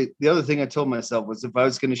the other thing I told myself was if I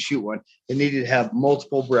was going to shoot one, it needed to have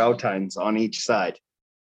multiple brow tines on each side.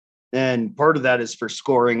 And part of that is for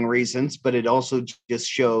scoring reasons, but it also just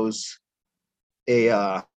shows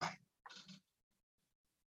a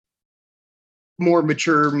more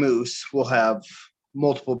mature moose will have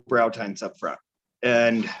multiple brow tines up front.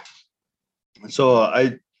 And so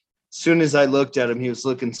as soon as I looked at him, he was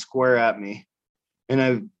looking square at me.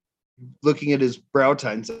 And looking at his brow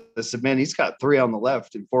tines, I said, man, he's got 3 on the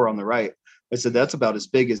left and 4 on the right. I said, that's about as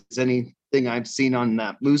big as anything I've seen on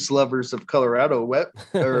that Moose Lovers of Colorado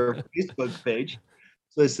Facebook page.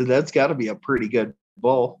 So I said, that's got to be a pretty good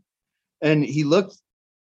bull. And he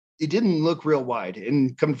didn't look real wide,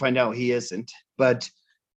 and come to find out he isn't, but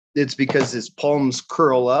it's because his palms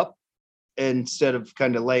curl up instead of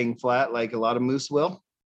kind of laying flat like a lot of moose will.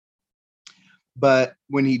 But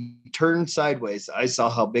when he turned sideways, I saw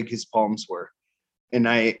how big his palms were. And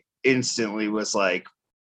I instantly was like,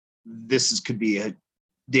 could be a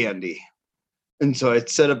dandy. And so I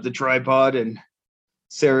set up the tripod and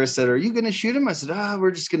Sarah said, are you going to shoot him? I said,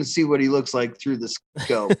 we're just going to see what he looks like through the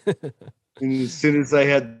scope. And as soon as I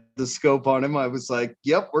had the scope on him, I was like,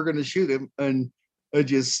 yep, we're going to shoot him. And I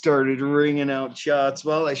just started ringing out shots.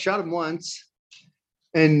 Well, I shot him once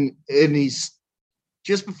and he's,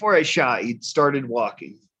 just before I shot, he started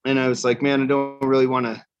walking. And I was like, man, I don't really want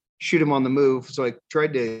to shoot him on the move. So I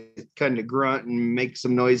tried to kind of grunt and make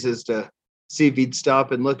some noises to see if he'd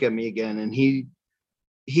stop and look at me again. And he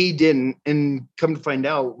didn't. And come to find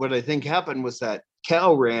out, what I think happened was that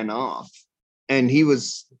cow ran off, and he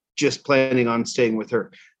was just planning on staying with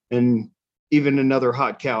her. And even another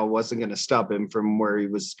hot cow wasn't going to stop him from where he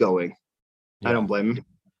was going. Yeah. I don't blame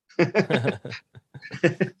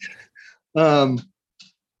him.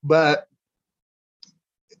 But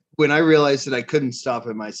when I realized that I couldn't stop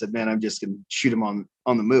him, I said, man, I'm just going to shoot him on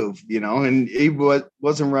the move, you know. And he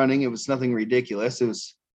wasn't running. It was nothing ridiculous. It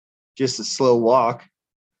was just a slow walk.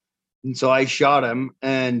 And so I shot him,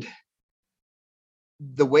 and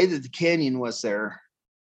the way that the canyon was there,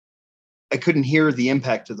 I couldn't hear the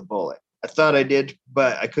impact of the bullet. I thought I did,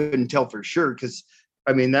 but I couldn't tell for sure, because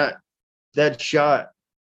I mean that shot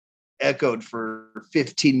echoed for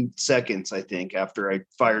 15 seconds, I think, after I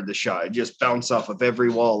fired the shot. It just bounced off of every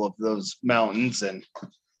wall of those mountains, and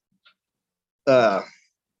the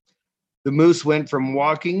moose went from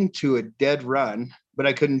walking to a dead run, but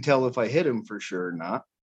I couldn't tell if I hit him for sure or not.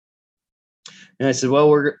 And I said, well,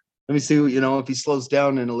 let me see, you know, if he slows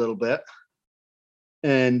down in a little bit.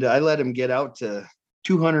 And I let him get out to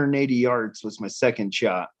 280 yards was my second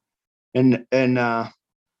shot. And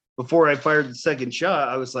before I fired the second shot,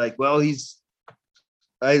 I was like, well,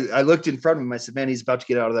 I looked in front of him. I said, man, he's about to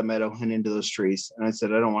get out of that meadow and into those trees. And I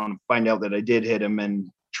said, I don't want to find out that I did hit him and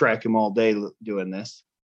track him all day doing this.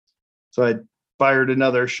 So I fired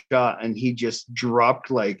another shot, and he just dropped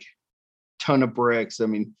like a ton of bricks. I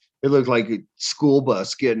mean, it looked like a school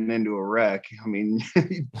bus getting into a wreck. I mean,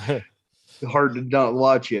 hard to not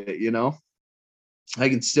watch it, you know. I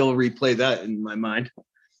can still replay that in my mind.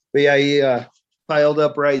 But yeah, he piled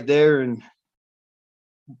up right there, and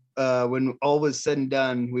when all was said and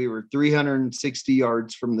done, we were 360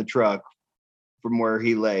 yards from the truck from where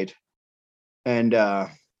he laid. And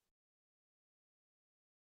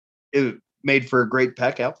it made for a great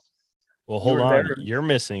pack out. Well, hold on. You're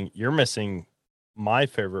missing my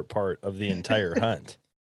favorite part of the entire hunt.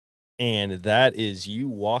 And that is you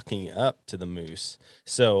walking up to the moose.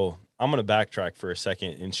 So I'm going to backtrack for a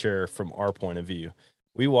second and share from our point of view.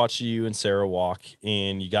 We watched you and Sarah walk,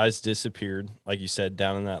 and you guys disappeared, like you said,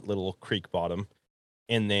 down in that little creek bottom.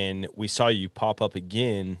 And then we saw you pop up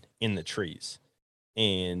again in the trees.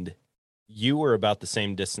 And you were about the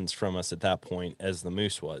same distance from us at that point as the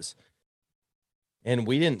moose was. And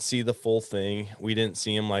we didn't see the full thing. We didn't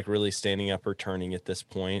see him like really standing up or turning at this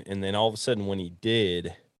point. And then all of a sudden when he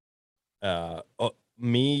did,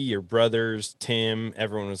 me, your brothers, Tim,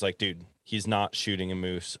 everyone was like, dude, he's not shooting a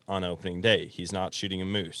moose on opening day. He's not shooting a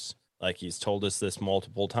moose. Like, he's told us this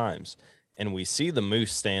multiple times. And we see the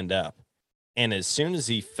moose stand up. And as soon as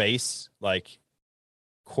he faced like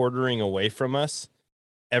quartering away from us,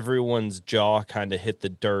 everyone's jaw kind of hit the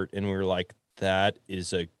dirt. And we were like, that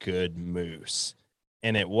is a good moose.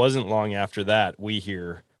 And it wasn't long after that we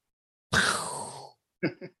hear,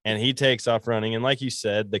 and he takes off running. And like you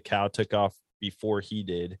said, the cow took off before he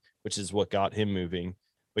did, which is what got him moving.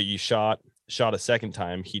 But you shot a second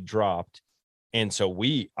time, he dropped. And so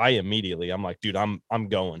I'm like, dude, I'm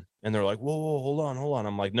going. And they're like, whoa, hold on.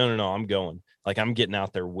 I'm like, no, I'm going. Like, I'm getting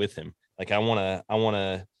out there with him. Like, I want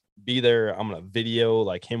to be there. I'm going to video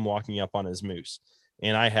like him walking up on his moose.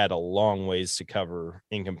 And I had a long ways to cover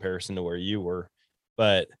in comparison to where you were.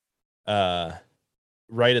 But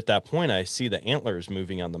right at that point, I see the antlers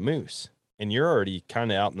moving on the moose, and you're already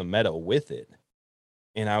kind of out in the meadow with it.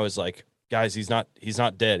 And I was like, guys, he's not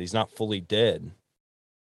dead. He's not fully dead.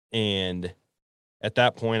 And at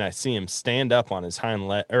that point, I see him stand up on his hind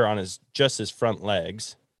leg, or on his front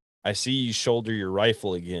legs. I see you shoulder your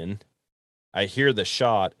rifle again. I hear the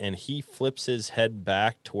shot, and he flips his head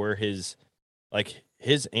back to where his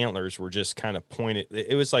antlers were just kind of pointed.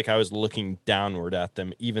 It was like I was looking downward at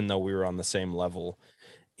them, even though we were on the same level.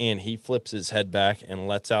 And he flips his head back and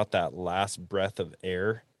lets out that last breath of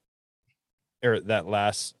air, or that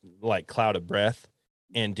last like cloud of breath.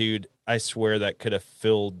 And dude, I swear that could have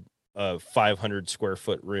filled a 500 square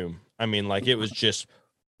foot room. I mean, like, it was just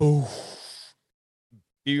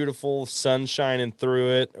beautiful, sun shining through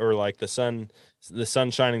it, or like the sun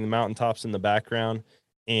shining the mountaintops in the background.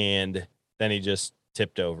 And then he just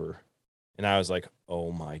tipped over, and I was like,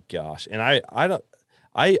 oh my gosh. And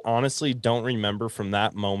I honestly don't remember from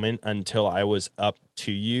that moment until I was up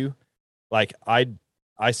to you. Like, I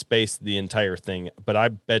spaced the entire thing, but I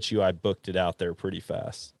bet you I booked it out there pretty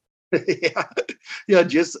fast. Yeah.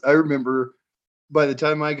 I remember by the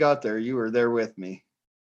time I got there, you were there with me.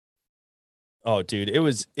 Oh, dude, it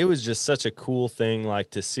was just such a cool thing, like,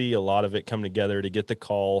 to see a lot of it come together, to get the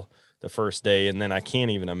call the first day. And then I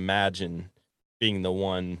can't even imagine being the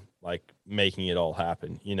one like making it all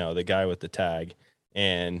happen, you know, the guy with the tag.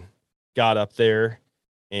 And got up there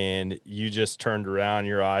and you just turned around,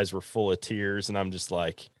 your eyes were full of tears, and I'm just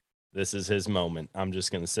like, this is his moment. I'm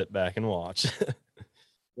just going to sit back and watch.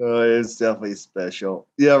 Oh, it's definitely special.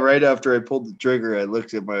 Yeah, right after I pulled the trigger, I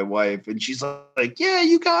looked at my wife and she's like, "Yeah,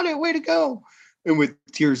 you got it. Way to go." And with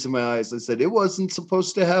tears in my eyes, I said, "It wasn't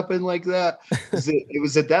supposed to happen like that." It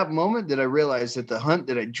was at that moment that I realized that the hunt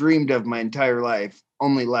that I dreamed of my entire life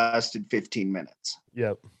only lasted 15 minutes.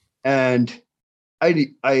 Yep. And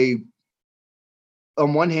I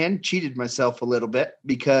on one hand cheated myself a little bit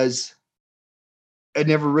because I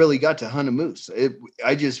never really got to hunt a moose.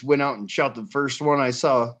 I just went out and shot the first one I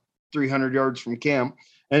saw 300 yards from camp.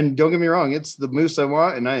 And don't get me wrong, it's the moose I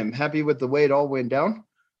want, and I am happy with the way it all went down.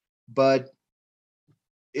 But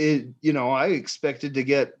I expected to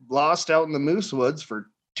get lost out in the moose woods for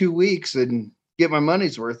 2 weeks and get my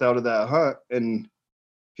money's worth out of that hunt. And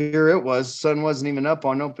here it was, sun wasn't even up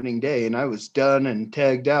on opening day, and I was done and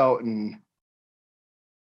tagged out and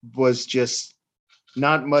was just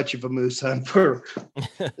not much of a moose hunt for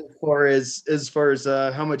as far as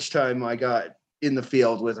how much time I got in the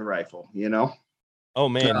field with a rifle, Oh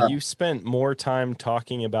man, you spent more time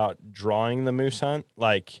talking about drawing the moose hunt,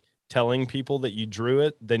 like telling people that you drew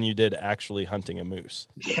it, than you did actually hunting a moose.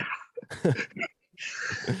 Yeah.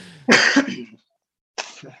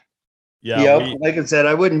 Yeah. Like I said,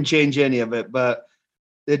 I wouldn't change any of it, but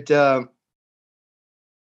I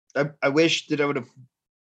wish that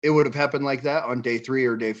it would have happened like that on day 3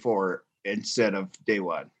 or day 4 instead of day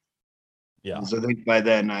 1. Yeah. So I think by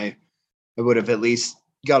then I would have at least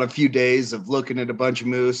got a few days of looking at a bunch of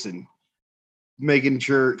moose and making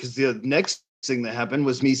sure, because the next thing that happened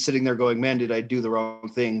was me sitting there going, man, did I do the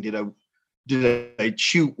wrong thing? Did I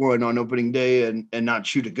shoot one on opening day and not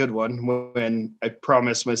shoot a good one when I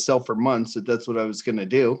promised myself for months that that's what I was going to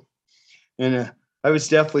do? And I was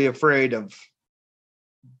definitely afraid of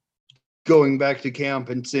going back to camp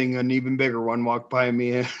and seeing an even bigger one walk by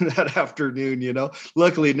me that afternoon,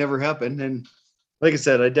 Luckily it never happened. And like I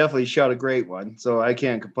said, I definitely shot a great one, so I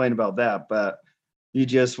can't complain about that. But you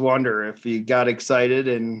just wonder if you got excited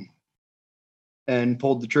and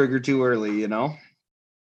pulled the trigger too early,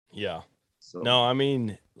 Yeah. So No, I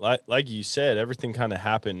mean, like you said, everything kind of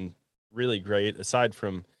happened really great, aside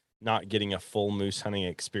from not getting a full moose hunting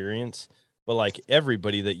experience. But like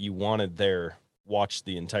everybody that you wanted there watched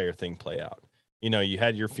the entire thing play out. You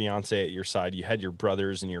had your fiance at your side, you had your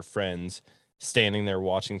brothers and your friends standing there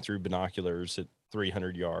watching through binoculars at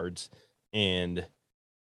 300 yards. And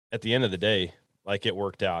at the end of the day, like, it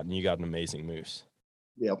worked out and you got an amazing moose.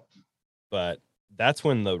 Yep. But that's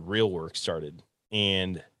when the real work started.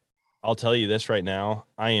 And I'll tell you this right now,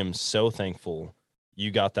 I am so thankful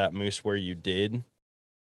you got that moose where you did.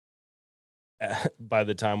 By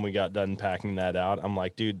the time we got done packing that out, I'm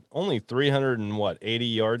like, dude, only 380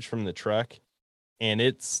 yards from the truck, and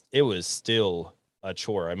it was still a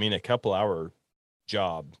chore. I mean, a couple hour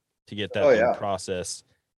job to get that thing processed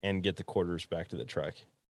and get the quarters back to the truck.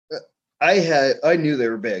 I knew they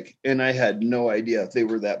were big, and I had no idea if they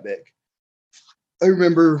were that big. I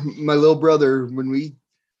remember my little brother, when we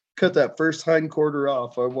cut that first hind quarter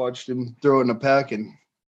off, I watched him throw it in a pack and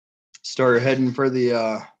start heading for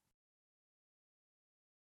the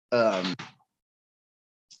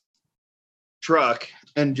truck,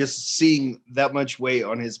 and just seeing that much weight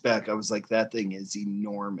on his back, I was like, that thing is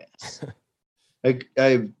enormous.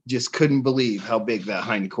 I just couldn't believe how big that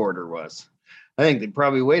hind quarter was. I think they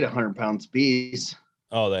probably weighed 100 pounds apiece.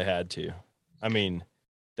 Oh, they had to. I mean,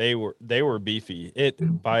 they were beefy.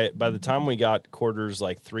 By the time we got quarters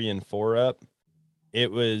like 3 and 4 up,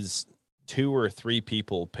 it was 2 or 3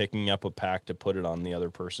 people picking up a pack to put it on the other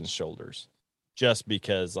person's shoulders, just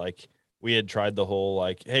because, like, we had tried the whole,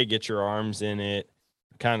 like, hey, get your arms in it,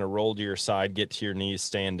 kind of roll to your side, get to your knees,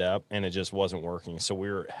 stand up, and it just wasn't working. So we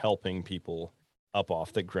were helping people up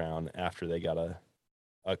off the ground after they got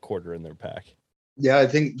a quarter in their pack. Yeah, I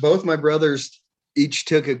think both my brothers each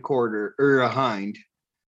took a quarter or a hind.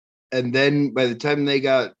 And then by the time they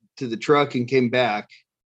got to the truck and came back,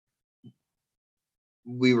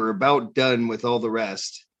 we were about done with all the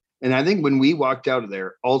rest. And I think when we walked out of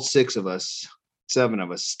there, all 7 of us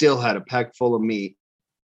still had a pack full of meat,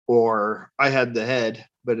 or I had the head,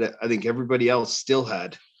 but I think everybody else still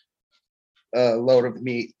had a load of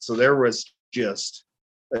meat. So there was just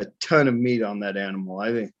a ton of meat on that animal.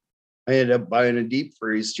 I think I ended up buying a deep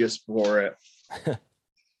freeze just for it.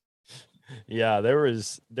 Yeah, there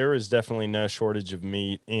was definitely no shortage of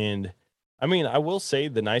meat. And I mean, I will say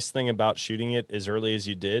the nice thing about shooting it as early as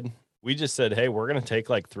you did, we just said, hey, we're going to take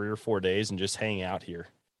like 3 or 4 days and just hang out here,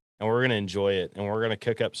 and we're going to enjoy it. And we're going to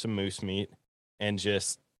cook up some moose meat and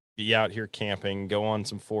just be out here camping, go on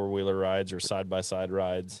some 4-wheeler rides or side-by-side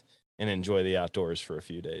rides, and enjoy the outdoors for a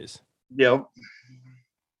few days. Yep.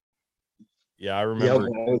 Yeah, I remember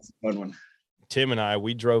that was a fun one. Tim and I,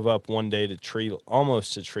 we drove up one day to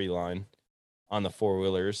almost to tree line on the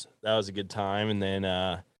 4-wheelers. That was a good time. And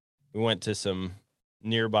then we went to some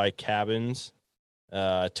nearby cabins,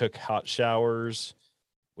 took hot showers.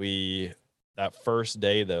 That first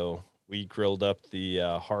day though, we grilled up the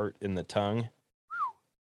heart and the tongue.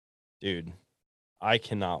 Dude, I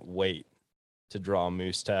cannot wait to draw a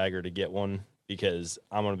moose tag or to get one, because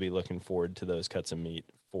I'm going to be looking forward to those cuts of meat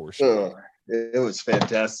for sure. It was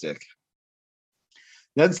fantastic.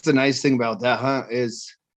 That's the nice thing about that hunt,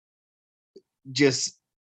 is just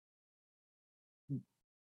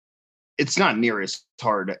it's not near as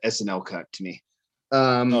hard as an elk hunt to me.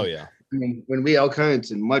 Oh yeah. I mean, when we elk hunt,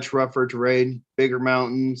 it's in much rougher terrain, bigger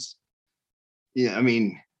mountains. Yeah, I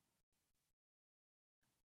mean,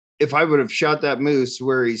 if I would have shot that moose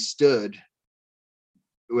where he stood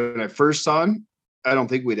when I first saw him, I don't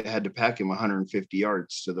think we'd have had to pack him 150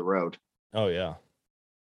 yards to the road. Oh yeah.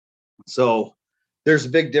 So there's a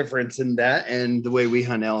big difference in that and the way we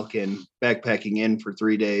hunt elk, and backpacking in for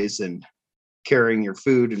 3 days and carrying your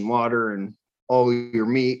food and water and all your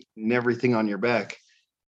meat and everything on your back.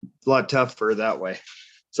 It's a lot tougher that way.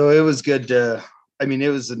 So it was good it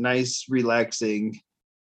was a nice, relaxing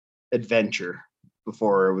adventure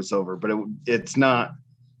before it was over, but it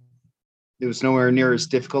was nowhere near as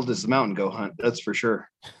difficult as the mountain goat hunt. That's for sure.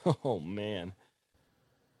 Oh man.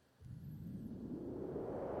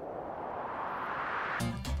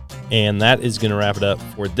 And that is going to wrap it up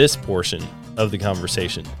for this portion of the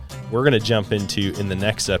conversation. We're going to jump into, in the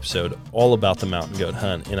next episode, all about the mountain goat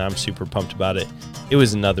hunt, and I'm super pumped about it. It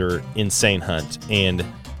was another insane hunt, and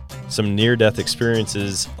some near-death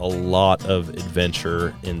experiences, a lot of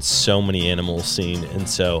adventure, and so many animals seen, and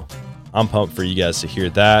so I'm pumped for you guys to hear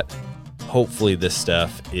that. Hopefully this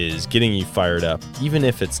stuff is getting you fired up, even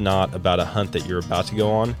if it's not about a hunt that you're about to go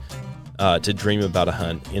on, to dream about a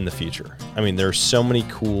hunt in the future. I mean, there are so many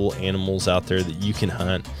cool animals out there that you can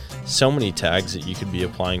hunt, so many tags that you could be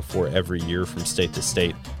applying for every year from state to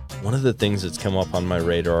state. One of the things that's come up on my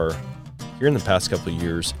radar here in the past couple of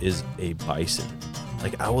years is a bison.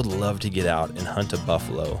 Like, I would love to get out and hunt a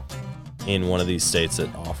buffalo in one of these states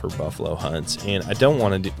that offer buffalo hunts. And I don't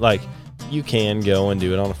want to do, like, you can go and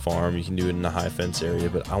do it on a farm, you can do it in a high fence area,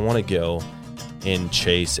 but I want to go and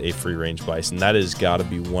chase a free range bison. That has got to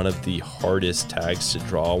be one of the hardest tags to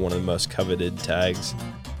draw, one of the most coveted tags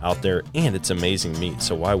out there, and it's amazing meat,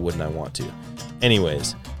 so why wouldn't I want to?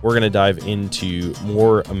 Anyways, we're going to dive into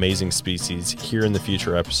more amazing species here in the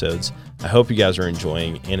future episodes. I hope you guys are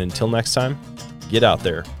enjoying, and until next time, get out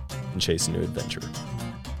there and chase a new adventure.